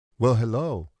Well,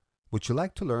 hello. Would you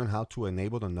like to learn how to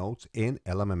enable the notes in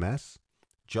LMMS?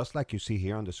 Just like you see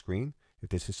here on the screen, if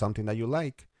this is something that you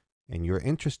like and you're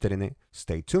interested in it,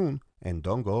 stay tuned and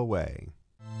don't go away.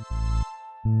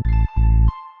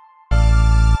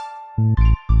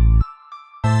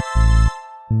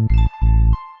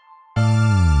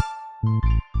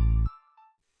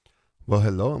 Well,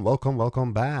 hello and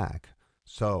welcome back.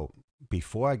 So,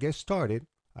 before I get started,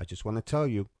 I just want to tell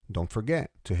you, don't forget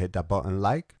to hit that button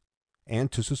like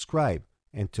and to subscribe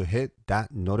and to hit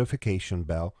that notification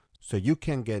bell so you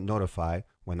can get notified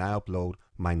when I upload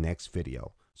my next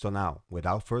video. So now,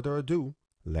 without further ado,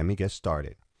 let me get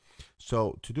started.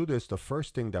 So to do this, the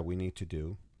first thing that we need to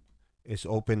do is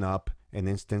open up an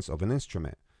instance of an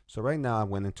instrument. So right now I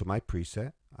went into my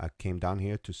preset. I came down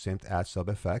here to synth add sub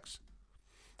effects,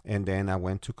 and then I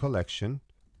went to collection,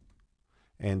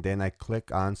 and then I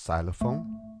click on xylophone,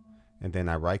 and then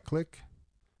I right click,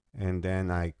 and then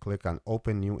I click on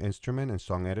open new instrument and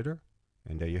song editor,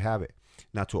 and there you have it.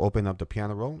 Now to open up the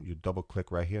piano roll, you double click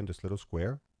right here in this little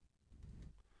square.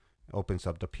 It opens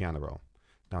up the piano roll.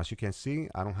 Now as you can see,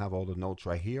 I don't have all the notes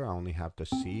right here. I only have the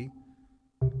C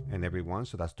and every one,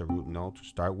 so that's the root note to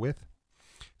start with.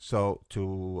 So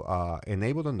to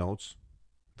enable the notes,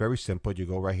 very simple. You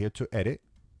go right here to edit,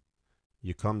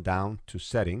 you come down to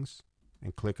settings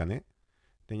and click on it.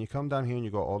 Then you come down here and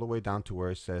you go all the way down to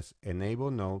where it says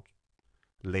enable note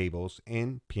labels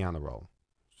in piano roll.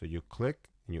 So you click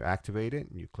and you activate it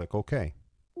and you click OK.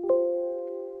 And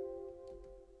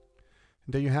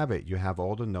there you have it. You have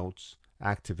all the notes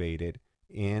activated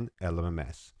in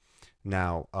LMMS.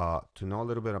 Now to know a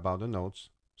little bit about the notes,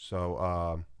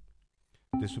 so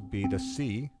this would be the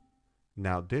C.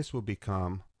 Now this will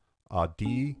become a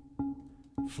D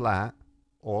flat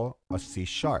or a C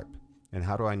sharp. And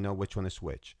how do I know which one is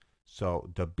which? So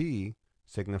the B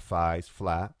signifies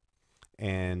flat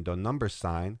and the number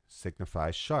sign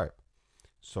signifies sharp.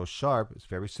 So sharp is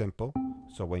very simple.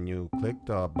 So when you click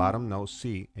the bottom note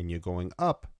C and you're going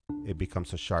up, it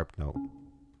becomes a sharp note.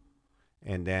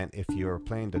 And then if you're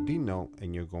playing the D note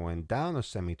and you're going down a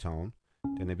semitone,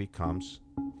 then it becomes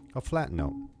a flat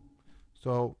note.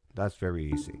 So that's very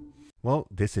easy. Well,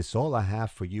 this is all I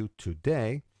have for you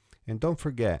today. And don't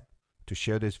forget to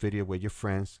share this video with your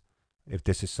friends if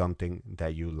this is something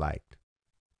that you liked.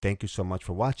 Thank you so much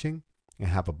for watching and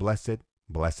have a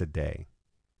blessed day.